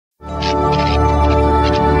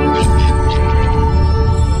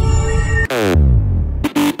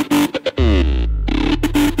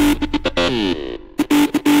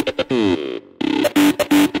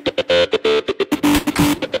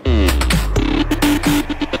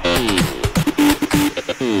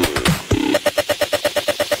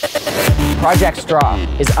Project Straw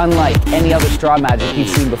is unlike any other straw magic you've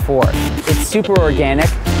seen before. It's super organic.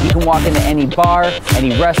 You can walk into any bar, any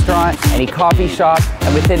restaurant, any coffee shop,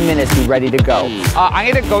 and within minutes be ready to go.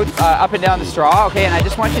 I'm gonna go up and down the straw, okay? And I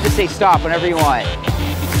just want you to say stop whenever you want.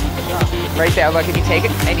 Right there, look, if you take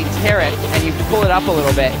it and you tear it and you pull it up a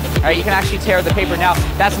little bit, all right, you can actually tear the paper. Now,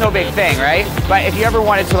 that's no big thing, right? But if you ever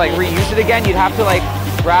wanted to like reuse it again, you'd have to like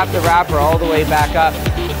wrap the wrapper all the way back up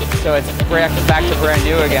so it's back to brand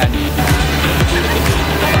new again.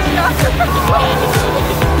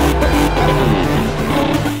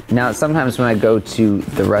 Now, sometimes when I go to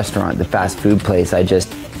the restaurant, the fast food place, I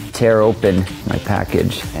just tear open my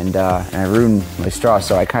package and I ruin my straw,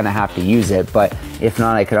 so I kind of have to use it. But if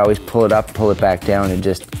not, I could always pull it up, pull it back down, and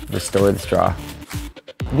just restore the straw.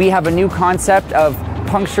 We have a new concept of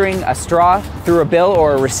puncturing a straw through a bill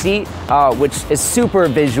or a receipt, which is super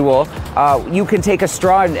visual. You can take a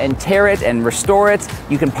straw and tear it and restore it.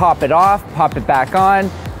 You can pop it off, pop it back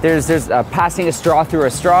on. There's passing a straw through a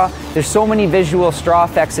straw. There's so many visual straw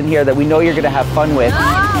effects in here that we know you're gonna have fun with.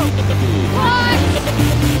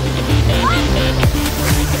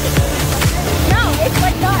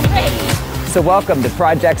 So welcome to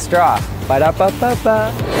Project Straw.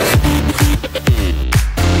 Ba-da-ba-ba-ba.